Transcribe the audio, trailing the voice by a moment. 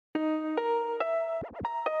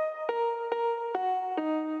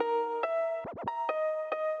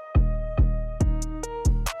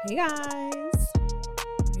Hey guys,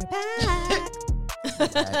 we're back.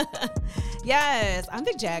 Yes, I'm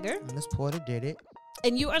Vic Jagger, Miss Porter did it.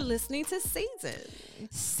 and you are listening to Season.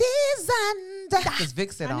 Because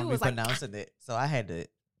Vic said I I knew don't it be was like- pronouncing it, so I had to.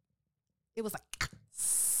 It was like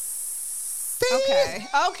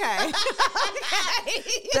okay.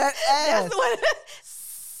 That ass. That's what.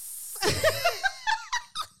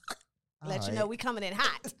 Let All you know right. we coming in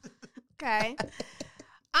hot. Okay,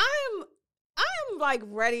 I'm like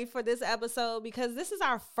ready for this episode because this is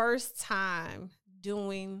our first time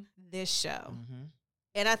doing this show. Mhm.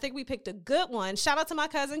 And I think we picked a good one. Shout out to my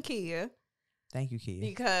cousin Kia, Thank you, Kia.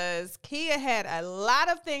 because Kia had a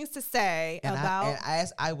lot of things to say about. And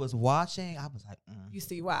as I was watching, I was like, You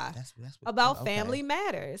see why? that's what, About okay. family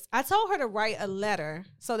matters. I told her to write a letter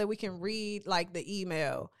so that we can read like the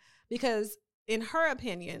email, because in her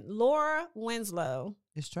opinion, Laura Winslow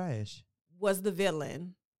It's trash. was the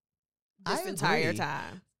villain this I entire agree.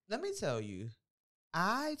 time. Let me tell you,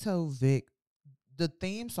 I told Vic the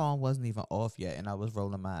theme song wasn't even off yet, and I was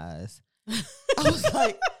rolling my eyes. I was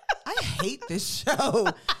like, I hate this show.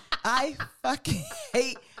 I fucking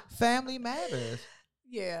hate Family Matters.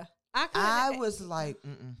 Yeah. I was like,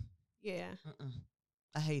 Yeah.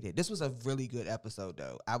 I hate it. This was a really good episode,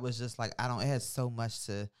 though. I was just like, it had so much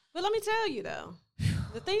to. But let me tell you, though,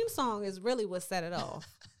 the theme song is really what set it off.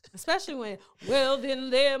 Especially when, well, then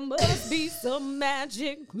there must be some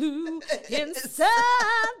magic glue inside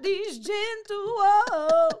these gentle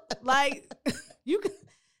walls. Like, you can,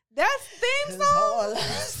 that's theme song.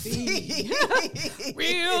 See.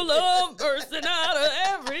 Real love bursting out of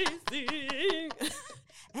everything.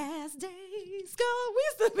 As days go, we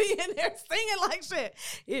used to be in there singing like shit.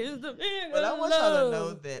 Is the big But I want y'all to know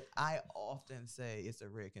love. that I often say it's a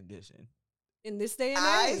rare condition. In this day and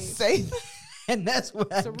I age, say that, and that's what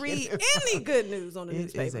to read any good news on the It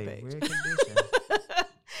is newspaper a page. rare condition.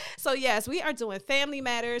 So yes, we are doing Family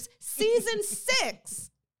Matters Season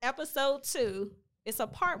 6, Episode 2. It's a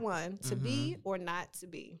part 1, to be or not to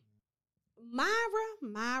be.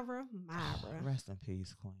 Myra. Rest in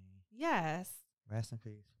peace, Queen. Yes. Rest in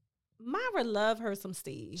peace. Myra loved her some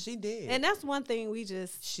Steve. She did. And that's one thing we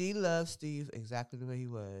just, She loved Steve exactly the way he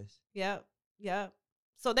was. yep.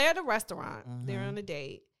 So they're at a restaurant. They're on a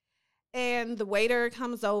date. And the waiter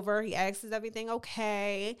comes over. He asks, is everything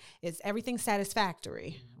okay? Is everything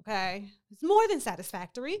satisfactory? Okay. It's more than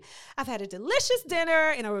satisfactory. I've had a delicious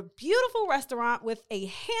dinner in a beautiful restaurant with a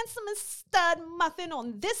handsome stud muffin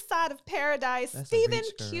on this side of paradise. That's a Stephen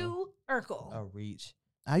reach, Q. Urquelle. A reach.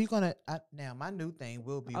 Are you gonna now? My new thing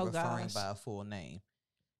will be referring gosh. by a full name.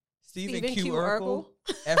 Stephen Stephen Q. Q. Urquelle.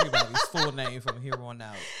 Everybody's full name from here on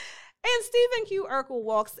out. And Stephen Q. Urquelle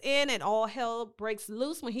walks in and all hell breaks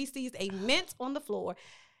loose when he sees a mint on the floor.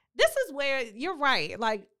 This is where you're right.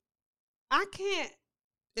 Like, I can't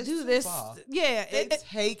It's do too this. far. Yeah. They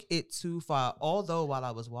take it too far. Although while I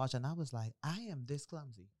was watching, I was like, I am this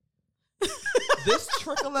clumsy. This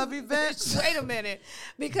trickle of events. Wait a minute.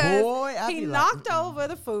 Because Boy, I he be like, knocked over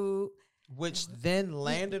the food. which then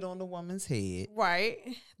landed on the woman's head. Right.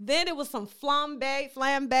 Then it was some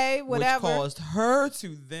flambe, whatever. Which caused her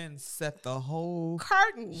to then set the whole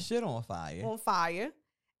curtain shit on fire. on fire.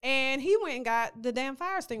 And he went and got the damn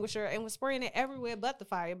fire extinguisher and was spraying it everywhere but the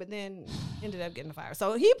fire, but then ended up getting the fire.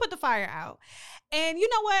 So he put the fire out. And you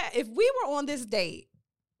know what? If we were on this date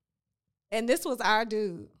and this was our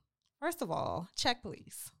dude, first of all, check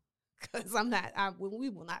please. Because we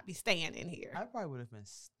will not be staying in here. I probably would have been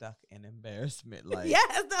stuck in embarrassment. Like,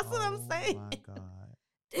 Yes, that's what I'm saying. Oh my God.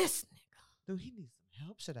 This nigga. Dude, he needs some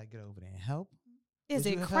help. Should I get over there and help? Is Would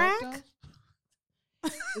it you have crack? helped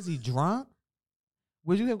him? Is he drunk?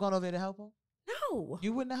 Would you have gone over there to help him? No.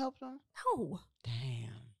 You wouldn't have helped him? No.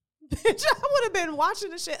 Damn. Bitch, I would have been watching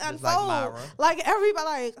the shit Just like unfold. Myra. Like everybody,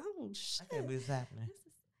 like, oh I shit. can't believe this happening.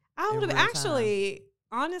 I would in have real actually,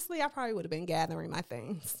 honestly, I probably would have been gathering my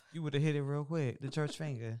things. You would have hit it real quick. The church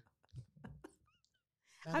finger.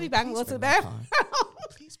 I'll be back and go to the bathroom.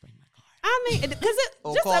 Please bring my car. I mean, because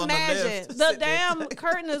Or just calling the imagine lift. the Sit there. damn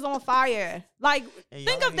curtain is on fire. Like, And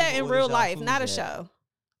think y'all of ain't that even in ordered real y'all life, food not a yet. show.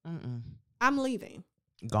 Mm-mm. I'm leaving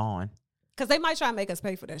Gone. because they might try and make us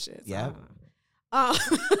pay for that shit. So Yep.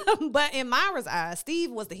 but in Myra's eyes,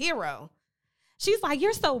 Steve was the hero. She's like,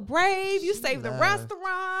 you're so brave. You She saved the loves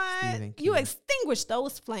restaurant. Stephen You King. extinguished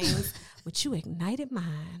those flames, but you ignited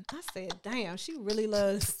mine. I said, damn, she really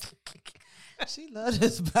loves. She loves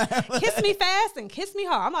this Bible. Kiss me fast and kiss me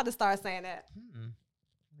hard. I'm about to start saying that.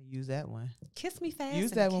 Use that one. Kiss me fast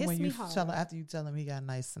Use and that one kiss when me you hard. tell him after you tell him he got a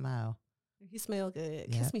nice smile. You smell good.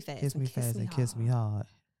 Yeah. Kiss me fast. Kiss me fast and kiss me hard.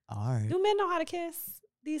 All right. Do men know how to kiss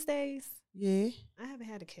these days? Yeah. I haven't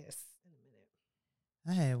had a kiss in a minute.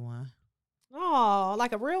 I had one. Oh,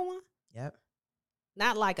 like a real one? Yep.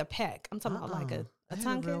 Not like a peck. I'm talking about like a I had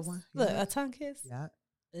tongue a real kiss. one. Look, Yeah. a tongue kiss. Yeah.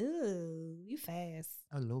 Ooh, you fast.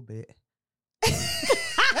 A little bit.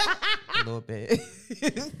 A little bit.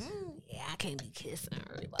 Yeah, I can't be kissing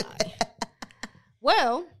everybody.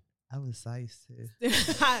 Well, I was sized too. it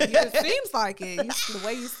seems like it. The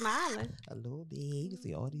way you smiling. A little bit. You can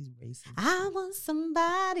see all these races. I want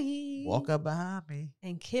somebody Walk up behind me.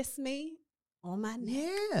 and kiss me on my neck.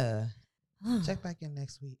 Yeah. Check back in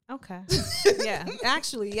next week. Okay. Yeah.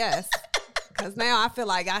 Actually, yes. Because now I feel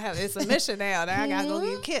like it's a mission now. Now I gotta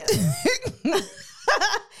go get kissed.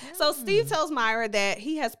 So Steve tells Myra that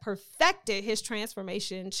he has perfected his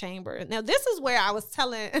transformation chamber. Now, this is where I was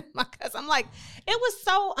telling my cousin, I'm like, it was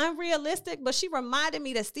so unrealistic, but she reminded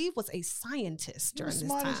me that Steve was a scientist during this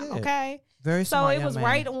time, okay? Very so smart. So it was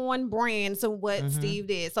right on brand to what Steve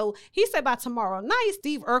did. So he said by tomorrow night,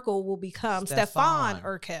 Steve Urquelle will become Stephan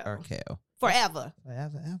Urquelle. Forever.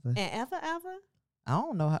 Forever. And ever? I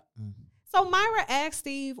don't know how. So Myra asked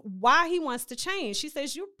Steve why he wants to change. She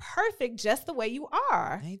says, you're perfect just the way you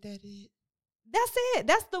are. Ain't that it? That's it.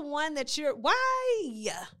 That's the one that why?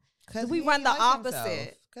 Because we run the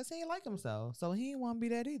opposite. Because he ain't like himself. So he ain't want to be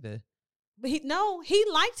that either. But he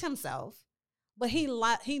liked himself. But he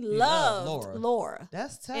loved Laura.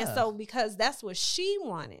 That's tough. And so because that's what she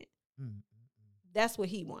wanted, that's what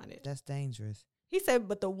he wanted. That's dangerous. He said,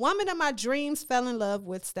 but the woman of my dreams fell in love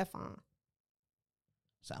with Stephan.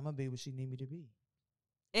 So I'm going to be what she need me to be.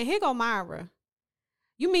 And here go Myra.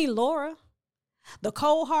 You mean Laura? The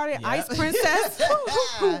cold-hearted ice princess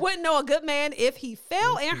who wouldn't know a good man if he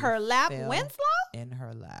fell in her lap. Winslow? In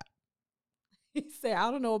her lap. He said,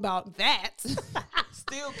 I don't know about that.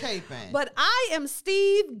 Still caping. But I am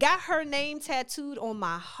Steve, got her name tattooed on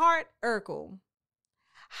my heart, Urquelle.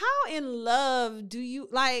 How in love do you,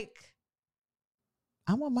 like...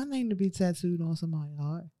 I want my name to be tattooed on somebody's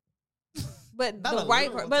heart. But the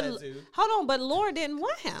right person. But hold on, but Laura didn't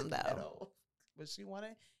want him though. But he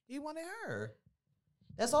wanted her.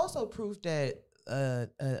 That's also proof that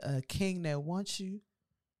a king that wants you,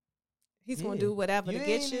 he's gonna do whatever to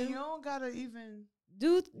get you. You don't gotta even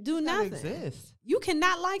do nothing. Exist. You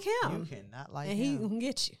cannot like him. You cannot like him. And he gonna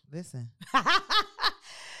get you. Listen.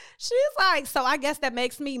 She's like, so I guess that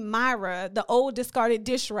makes me Myra, the old discarded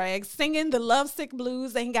dish rag, singing the lovesick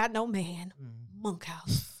blues, ain't got no man.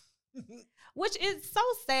 Monkhouse. Which is so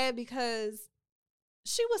sad because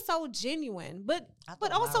she was so genuine, but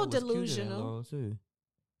also delusional. Too.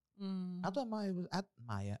 I thought I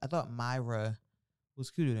thought Myra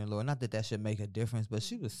was cuter than Laura. Not that should make a difference, but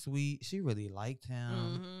she was sweet. She really liked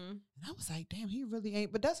him. And I was like, damn, he really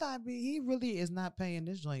ain't. But that's how I be. He really is not paying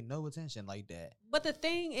this joint no attention like that. But the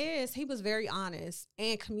thing is, he was very honest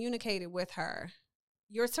and communicated with her.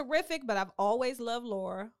 You're terrific, but I've always loved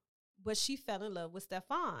Laura. But she fell in love with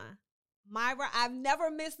Stephan. Myra, I've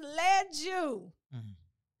never misled you.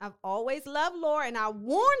 I've always loved Laura, and I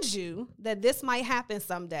warned you that this might happen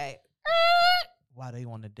someday. Why they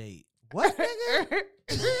want to date? What?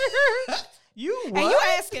 You what? And you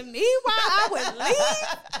asking me why I would leave?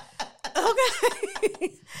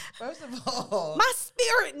 Okay. First of all, my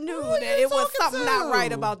spirit knew that it was something not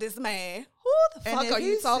right about this man. Who the fuck are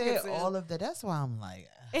you talking to? All of that. That's why I'm like.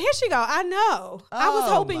 And here she go. I know. I was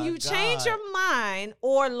hoping you change your mind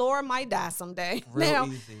or Laura might die someday. Real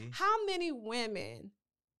easy. How many women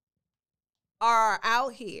are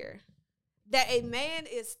out here that a man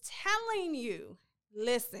is telling you,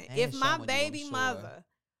 listen, if my baby mother,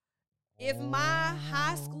 if my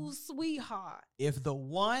high school sweetheart, if the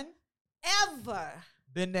one ever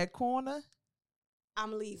been that corner,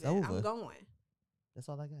 I'm leaving. I'm going. That's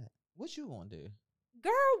all I got. What you gonna do?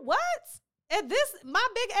 Girl, what? At my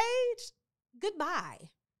big age, goodbye.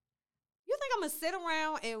 You think I'm going to sit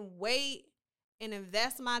around and wait and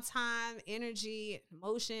invest my time, energy,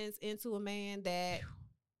 emotions into a man that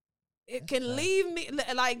it can leave me,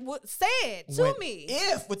 like what said to me?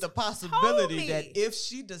 If with the possibility that if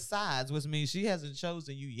she decides, which means she hasn't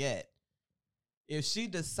chosen you yet, if she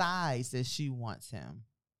decides that she wants him,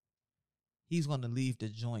 he's going to leave the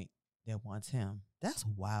joint that wants him. That's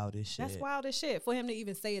wild as shit. That's wild as shit for him to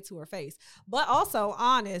even say it to her face. But also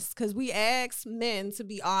honest, because we ask men to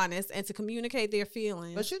be honest and to communicate their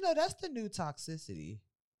feelings. But you know, that's the new toxicity.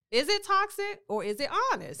 Is it toxic or is it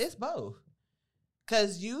honest? It's both.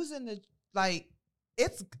 Because using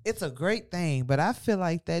it's a great thing, but I feel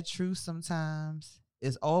like that truth sometimes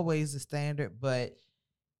is always the standard, but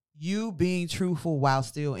you being truthful while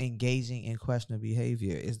still engaging in questionable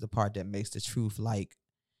behavior is the part that makes the truth like,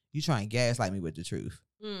 you try and gaslight me with the truth.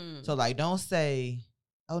 So, like, don't say,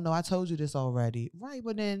 oh no, I told you this already. Right,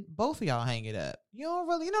 but then both of y'all hang it up. You don't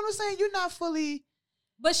really, you know what I'm saying? You're not fully.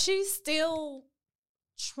 But she's still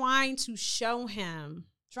trying to show him.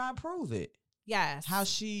 Try to prove it. Yes. How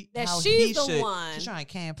she's the one. She's trying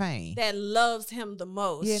to campaign. That loves him the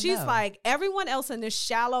most. Yeah, she's no. like, everyone else in this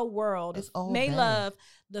shallow world may bad. love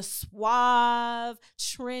the suave,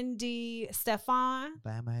 trendy Stephan.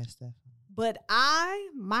 Bama Stephan. But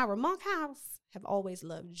Myra Monkhouse, have always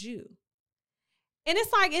loved you. And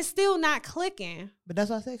it's like, it's still not clicking. But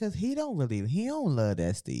that's what I say, because he don't love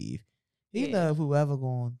that Steve. He love whoever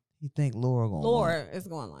he think Laura is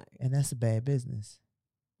going like. And that's a bad business.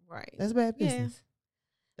 Right. That's bad business.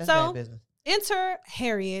 Yeah. That's bad business. Enter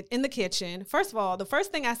Harriet in the kitchen. First of all, the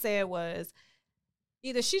first thing I said was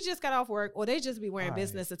either she just got off work or they just be wearing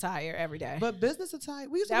business attire every day. But business attire,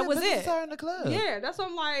 we used to wear business attire in the club. Yeah, that's what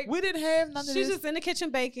I'm like. We didn't have none of this. She's just in the kitchen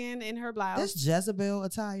baking in her blouse. This Jezebel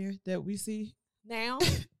attire that we see now.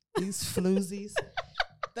 These floozies.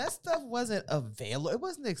 That stuff wasn't available. It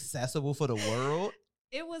wasn't accessible for the world.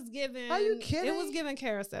 It was given. Are you kidding? It was given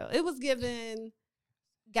carousel. It was given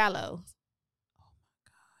gallows. Oh my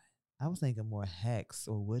God. I was thinking more Hacks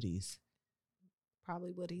or Woodies.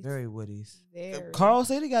 Probably Woodies. Very Woodies. Very. Carl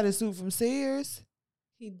said he got his suit from Sears.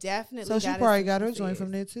 He definitely So she probably got her joint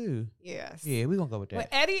from there too. Yes. Yeah, we're going to go with that. But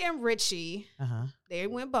Eddie and Richie, they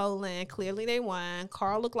went bowling. Clearly they won.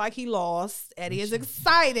 Carl looked like he lost. Eddie is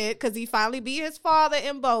excited because he finally beat his father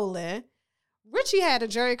in bowling. Richie had a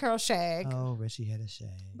Jerry curl shag. Oh, Richie had a shag.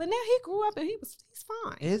 But now he grew up and he's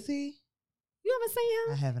fine. Is he? You ever seen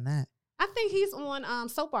him? I haven't not. I think he's on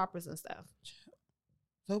soap operas and stuff.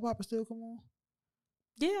 Soap opera still come on?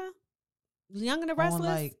 Yeah. Young and the Restless.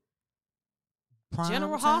 On like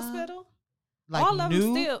General time? Hospital. Like all of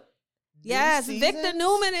them still. Yes, seasons? Victor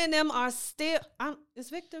Newman and them are still. Is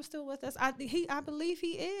Victor still with us? I believe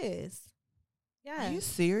he is. Yeah. Are you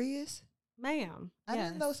serious? Ma'am. I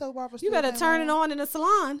didn't know soap opera still You better turn it on in the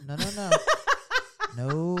salon. No.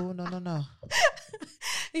 No.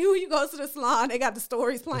 You go to the salon, they got the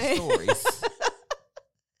stories playing. The stories.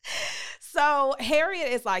 So Harriet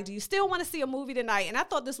is like, do you still want to see a movie tonight? And I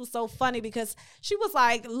thought this was so funny because she was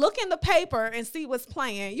like, look in the paper and see what's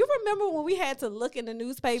playing. You remember when we had to look in the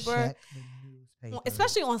newspaper? Check the newspaper.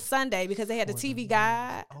 Especially on Sunday because they had the TV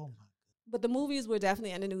guide. Oh my. But the movies were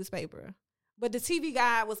definitely in the newspaper. But the TV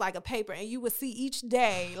guide was like a paper and you would see each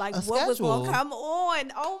day like what was going to come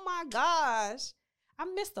on. Oh my gosh. I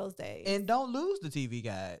miss those days. And don't lose the TV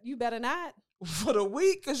guide. You better not. For the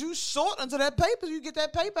week, because you short until that paper. You get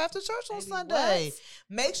that paper after church on Sunday. What?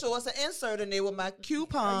 Make sure it's an insert in there with my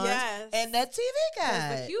coupons and that TV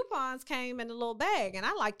guide. The coupons came in a little bag, and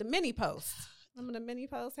I like the mini post. Remember the mini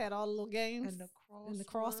post had all the little games and the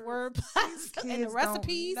crossword and the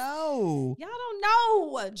recipes. No, y'all don't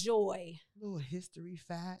know joy. Little history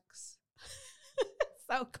facts.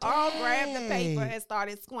 So Carl grabbed the paper and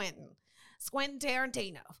started squinting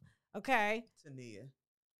Tarantino. Okay, Tania.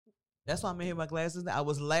 That's why I'm in here with my glasses. I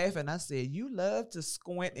was laughing. I said, you love to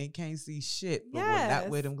squint and can't see shit, but will not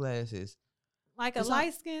wear them glasses. Like a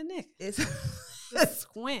light-skinned nigga. It's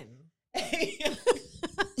squinting.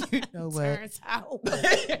 You know what? Turns out.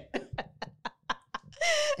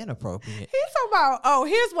 Inappropriate. He's talking about,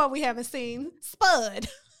 here's what we haven't seen. Spud.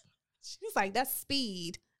 She's like, that's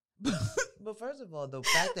speed. But first of all, the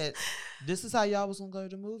fact that this is how y'all was going to go to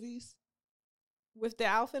the movies. With the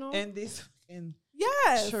outfit on? And this... And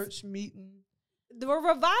yes, church meeting, the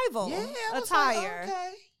revival attire.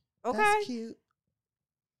 Like, okay, that's cute.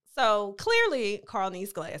 So clearly, Carl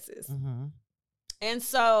needs glasses, and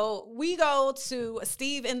so we go to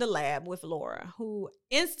Steve in the lab with Laura, who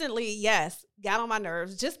instantly, got on my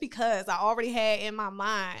nerves just because I already had in my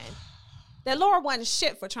mind that Laura wasn't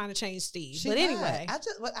shit for trying to change Steve. But anyway, I'm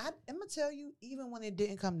gonna tell you, even when it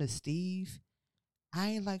didn't come to Steve, I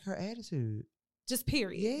ain't like her attitude. Just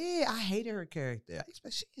period. Yeah, I hated her character.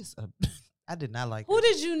 I did not like her. Who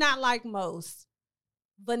did you not like most?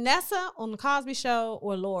 Vanessa on The Cosby Show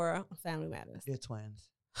or Laura on Family Matters? They're twins.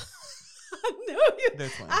 I knew you. They're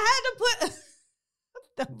twins. I had to put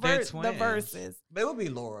the verses. But it would be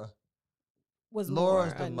Laura.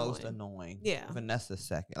 Laura's the most annoying. Yeah. Vanessa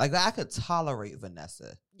second. Like, I could tolerate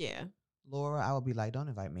Vanessa. Yeah. Laura, I would be like, don't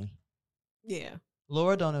invite me. Yeah.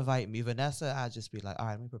 Laura, don't invite me. Vanessa, I'd just be like, all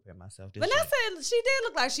right, let me prepare myself. Vanessa, she did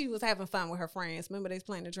look like she was having fun with her friends. Remember they was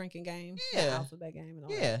playing the drinking game? Yeah. The alphabet game and all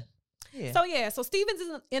that. Yeah. So Steven's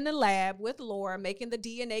in the lab with Laura making the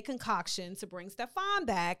DNA concoction to bring Stephan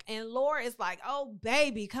back. And Laura is like, oh,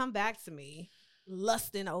 baby, come back to me.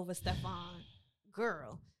 Lusting over Stephan.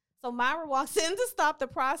 Girl. So Myra walks in to stop the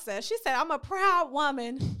process. She said, I'm a proud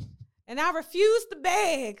woman and I refuse to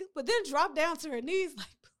beg, but then dropped down to her knees like,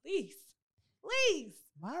 Please.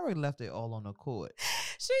 Myra left it all on the court.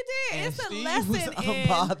 She did. And It's a Steve lesson was in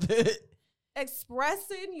unbothered.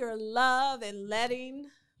 expressing your love and letting.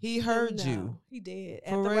 He heard know. you. He did. For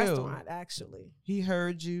at the real. restaurant, actually. He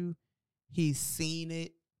heard you. He's seen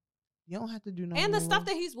it. You don't have to do no And the more. stuff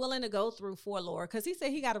that he's willing to go through for Laura, because he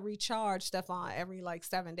said he got to recharge Stephan every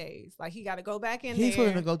 7 days. Like he got to go back in He's there.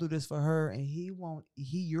 willing to go through this for her, and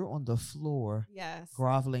you're on the floor, Yes.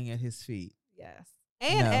 groveling at his feet. Yes.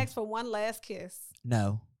 And No. ask for one last kiss.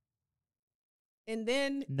 No. And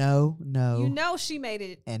then No. you know she made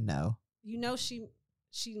it. And no. You know she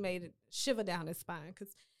made it shiver down his spine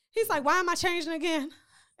because he's like, why am I changing again?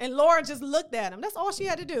 And Laura just looked at him. That's all she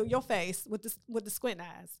had to do. Your face with the squint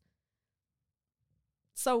eyes.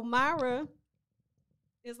 So Myra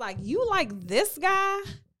is like, you like this guy?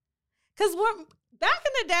 Because back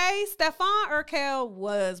in the day, Stephan Urquelle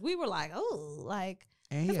we were like, oh, like,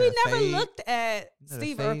 because we never looked at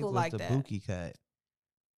Steve Urquelle like that. The bookie cut.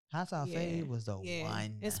 High top fade was the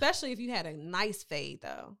one. Especially if you had a nice fade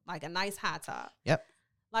though, like a nice high top. Yep.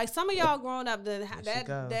 Like some of y'all growing up,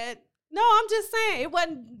 that. No, I'm just saying it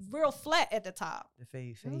wasn't real flat at the top. The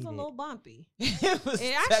fade It was a little bumpy. it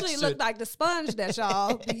actually textured. looked like the sponge that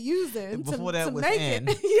y'all be using Before to that was make in.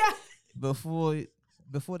 it. Yeah.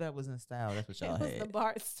 Before that was in style, that's what y'all It was had. the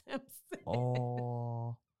Bart Simpson.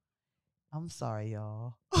 Oh, I'm sorry,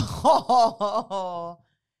 y'all. Oh,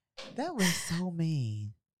 that was so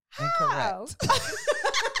mean. How?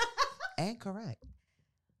 And correct.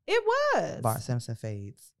 It was. Bart Simpson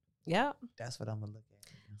fades. Yep. That's what I'm gonna look at.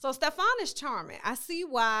 So Stephan is charming. I see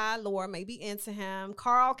why Laura may be into him.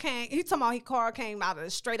 Carl came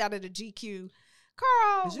straight out of the GQ.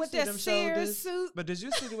 Carl with that Sears suit. But did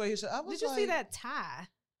you see the way he showed? Did you see that tie?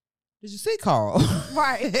 Did you see Carl?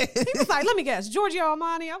 Right. He was like, let me guess, Giorgio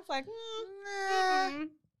Armani. I was like,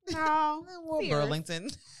 no. Burlington.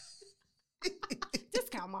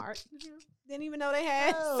 Discount Mart. Didn't even know they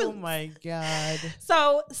had. Oh my God.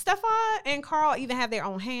 So Stephan and Carl even have their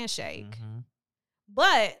own handshake. Mm-hmm.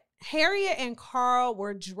 But Harriet and Carl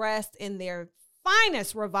were dressed in their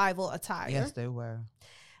finest revival attire. Yes, they were.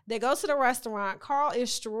 They go to the restaurant. Carl is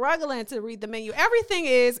struggling to read the menu. Everything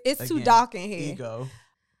it's Again, too dark in here. Ego.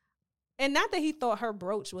 And not that he thought her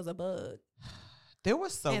brooch was a bug. There were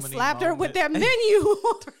so many slapped her with that menu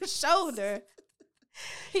on her shoulder.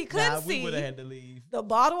 He couldn't see. We would have had to leave. The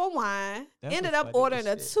bottle of wine. That Ended was up funny ordering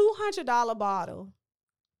a as $200 bottle,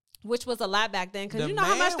 which was a lot back then. Because you know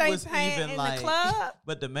how much they pay in the club?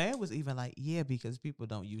 But the man was even like, yeah, because people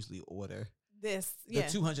don't usually order the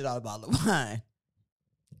 $200 bottle of wine.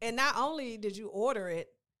 And not only did you order it,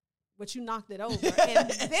 but you knocked it over and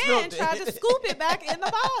then tried to scoop it back in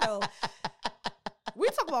the bottle. We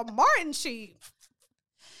talk about Martin sheet.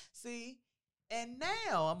 See, and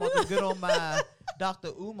now I'm about to get on my Dr.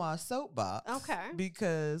 Umar soapbox. Okay.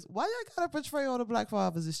 Because why y'all gotta portray all the black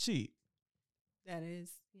fathers as cheap? That is.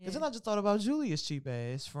 Because then I just thought about Julia's cheap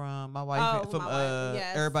ass from my wife,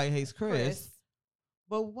 yes. Everybody Hates Chris.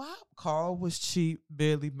 But why Carl was cheap,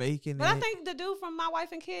 barely making it. But I think the dude from My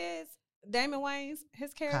Wife and Kids, Damon Wayans,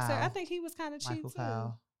 his character, Kyle. I think he was kind of cheap too.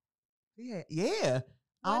 Kyle. Yeah.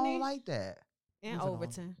 I don't like that. And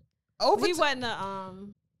Overton. Overton. He wasn't a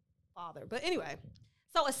father. But anyway,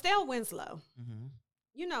 so Estelle Winslow,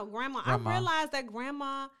 you know, grandma. I realized that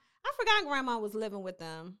I forgot grandma was living with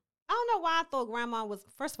them. I don't know why I thought grandma was,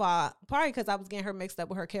 first of all, probably because I was getting her mixed up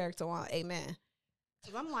with her character on Amen.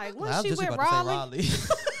 So I'm like, when she with Raleigh?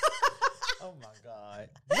 Oh my God.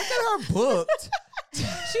 Look at her booked.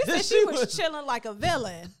 She said she was chilling like a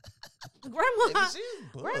villain. Grandmas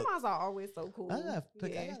are always so cool. I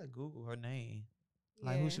gotta Google her name.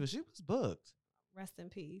 Like who she was. She was booked. Rest in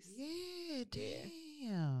peace. Yeah,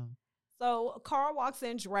 damn. So Carl walks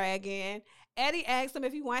in dragging. Eddie asked him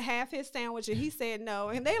if he want half his sandwich, and he said no.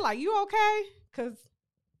 And they're like, "You okay? Because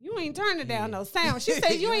you ain't turning down no sandwich." She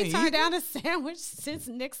said, "You ain't turned down a sandwich since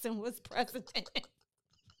Nixon was president."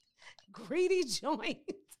 Greedy joint.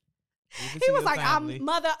 He was like,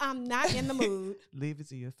 I'm not in the mood. Leave it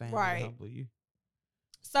to your family to humble you.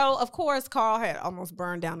 So, of course, Carl had almost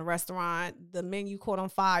burned down the restaurant. The menu caught on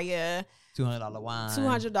fire. $200 wine.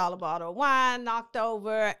 $200 bottle of wine knocked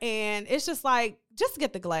over. And it's just like, just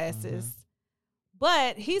get the glasses. Mm-hmm.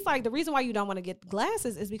 But he's like, the reason why you don't want to get the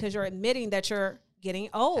glasses is because you're admitting that you're getting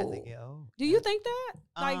old. Do you think that?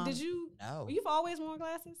 Like, did you? No. You've always worn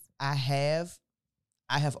glasses? I have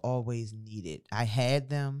always needed. I had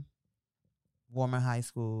them. Wore them in high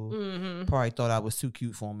school. Mm-hmm. Probably thought I was too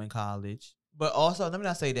cute for them in college. But also, let me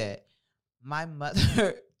not say that. My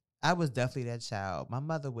mother, I was definitely that child. My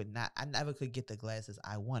mother would not. I never could get the glasses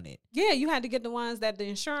I wanted. Yeah, you had to get the ones that the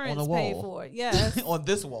insurance paid for. Yes. On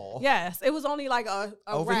this wall. Yes. It was only like a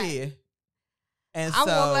over rack. here. And I so,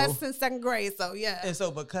 wore glasses in second grade, so yeah. And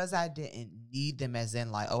so because I didn't need them as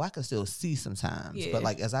in like, I could still see sometimes. Yeah. But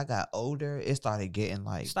like as I got older, it started getting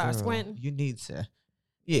like, Start squinting. You need to.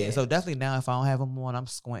 Yeah, so definitely now if I don't have them on, I'm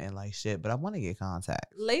squinting like shit. But I want to get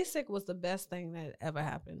contacts. LASIK was the best thing that ever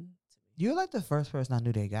happened. You're like the first person I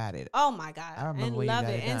knew they got it. Oh my God. I remember and when love you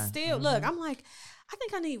got it. it And done. still, look, I'm like, I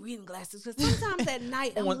think I need reading glasses because sometimes at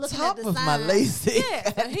night I'm on looking top at the of sign. my LASIK.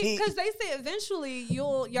 Yeah, because they say eventually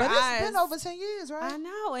your but eyes. It's been over 10 years, right? I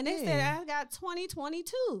know, and they said I got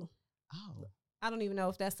 20/22. Oh, I don't even know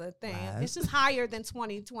if that's a thing. Wow. It's just higher than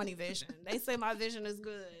 20/20 vision. They say my vision is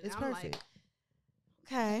good. it's I'm perfect.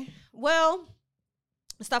 like, okay, well,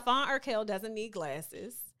 Stephan Urquelle doesn't need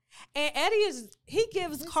glasses. And Eddie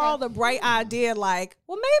gives Carl the bright idea, like,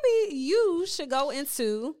 well, maybe you should go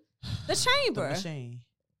into the chamber. The machine.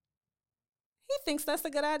 He thinks that's a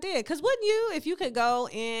good idea. Because wouldn't you, if you could go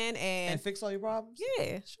in And fix all your problems?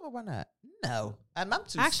 Yeah. Sure, why not? No. I'm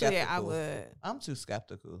too Actually, skeptical. I would. I'm too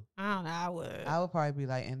skeptical. I don't know, I would. I would probably be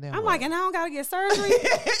like, and then I'm what? like, and I don't got to get surgery?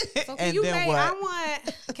 So can and you then make,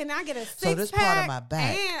 what? can I get a 6-pack? So this part of my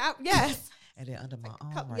back. And yes. And then under my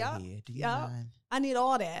arm right Yup, here. Do you yup. mind? I need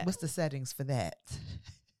all that. What's the settings for that?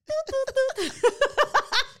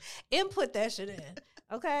 Input that shit in.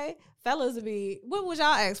 Okay? Fellas what would y'all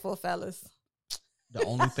ask for, fellas? The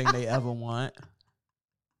only thing they ever want.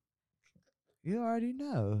 You already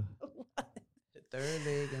know. What? The third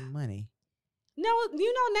leg and money. No,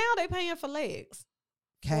 you know now they paying for legs.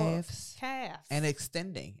 Calves. Calves. And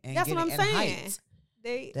extending. And that's what I'm and saying. height.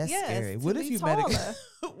 That's scary. What if you met a guy?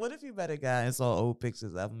 What if you met a guy and saw old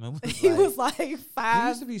pictures of him? And was He like, was like "You 5'9",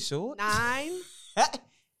 used to be short."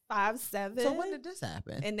 5'7". So when did this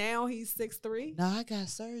happen? And now he's 6'3". No, I got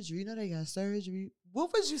surgery. You know they got surgery.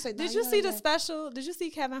 What would you say? Did you see the special? Did you see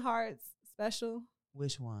Kevin Hart's special?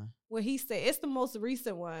 Which one? Where he said it's the most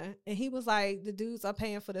recent one, and he was like, the dudes are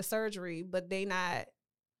paying for the surgery, but they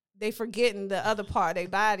forgetting the other part of their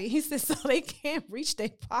body. He said so they can't reach their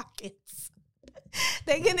pockets.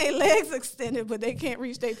 They getting their legs extended, but they can't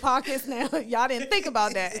reach their pockets now. Y'all didn't think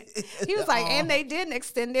about that. He was like, and they didn't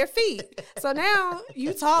extend their feet. So now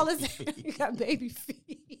you tall as you got baby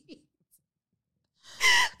feet.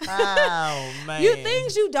 Oh man! You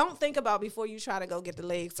things you don't think about before you try to go get the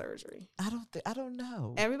leg surgery. I don't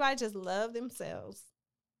know. Everybody just love themselves.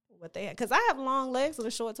 What they have, because I have long legs and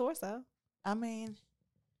a short torso. I mean,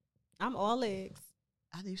 I'm all legs.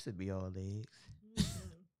 I used to be all legs.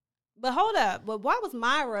 But hold up. But why was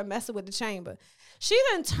Myra messing with the chamber? She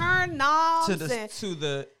done turned knobs to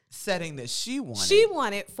the setting that she wanted. She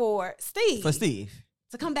wanted for Steve.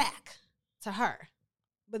 To come back to her.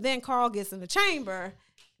 But then Carl gets in the chamber,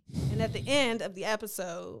 and at the end of the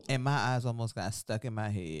episode, and my eyes almost got stuck in my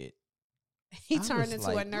head. He turned into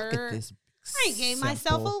a nerd. I gave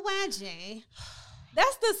myself a wedgie.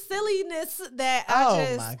 That's the silliness that I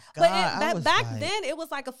just. My But God, back then, it was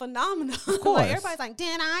like a phenomenon. Of course. Like everybody's like,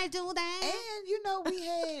 "Didn't I do that?"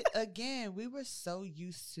 And we were so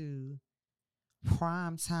used to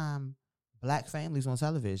primetime black families on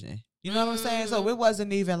television. You know what I'm saying? So it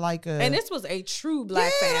wasn't even like a. And this was a true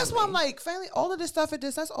black family. That's why I'm like, family. All of this stuff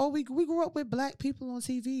that's all we grew up with black people on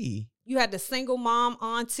TV. You had the single mom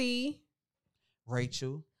auntie,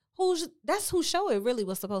 Rachel. That's whose show it really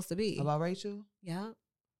was supposed to be. About Rachel? Yeah.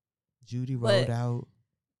 Judy rolled out.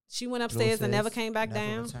 She went upstairs and never came back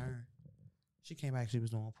down. Returned. She came back. She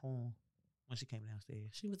was doing porn when she came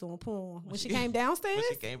downstairs. She was doing porn when she came downstairs. When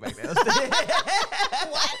she came back downstairs.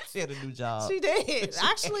 What? She had a new job. She did.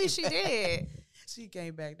 Actually, she did. She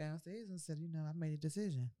came back downstairs and said, I made a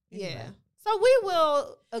decision. Anyway. Yeah. So we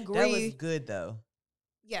will agree. That was good though.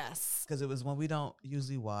 Yes. Because it was one we don't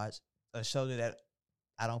usually watch, a show that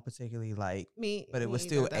I don't particularly like. But it was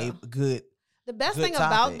still a good. The best thing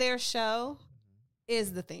about their show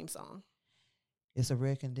is the theme song. It's a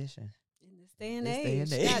rare condition. In this day and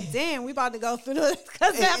age. God damn, we about to go through this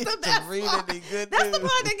because that's the best part. That's the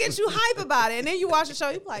part that gets you hype about it. And then you watch the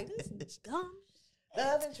show, you're like, this is dumb.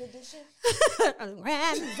 Love and tradition.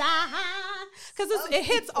 Because it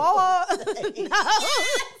hits all.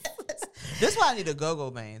 This is why I need a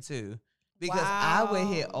go-go band too. Because I would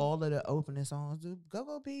hit all of the opening songs. Do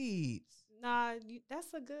go-go beats. Nah,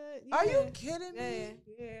 that's a good. Yeah. Are you kidding me?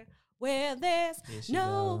 Yeah. Where there's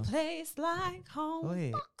no place like home. Go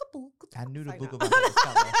ahead. I knew the like book about was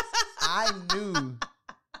coming. I knew.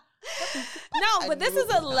 No, but this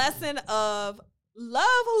is a lesson of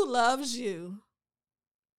love who loves you.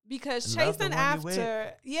 Because Love the chasing one you with.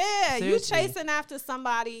 after, Seriously. you chasing after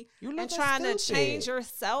somebody You and looking trying to stupid. change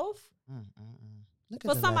yourself Look at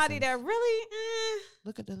for the somebody lessons. that really,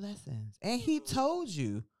 Look at the lessons. And he told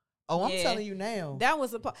you. Oh, I'm Yeah. telling you now. that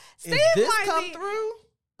was a part. If Steve this might come be, through,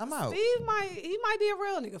 I'm out. Steve might be a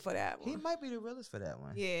real nigga for that He one. might be the realest for that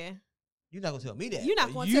one. Yeah. You're not gonna tell me that. You're not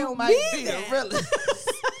but gonna you tell might me be that. the realest.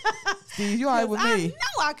 Steve, you all right with I me?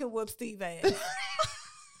 know I can whoop Steve ass.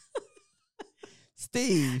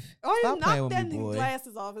 Steve, Or you stop playing knock with that me, nigga boy.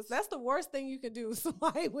 glasses off. That's the worst thing you can do.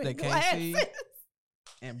 Somebody with They can't glasses. see.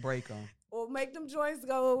 And break them. Or make them joints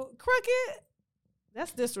go crooked.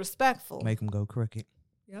 That's disrespectful. Make them go crooked.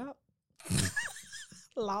 Yep. I knew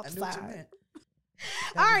what you Lopsided. meant.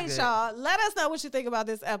 All right, y'all. Let us know what you think about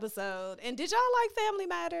this episode. And did y'all like Family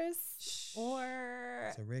Matters? Or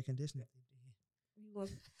It's a rare condition.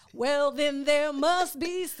 well, then there must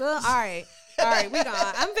be some. All right, we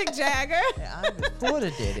gone. I'm Vic Jagger, Yeah, I'm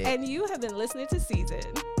Porter did it. and you have been listening to Season.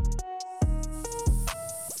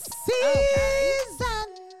 See? Okay.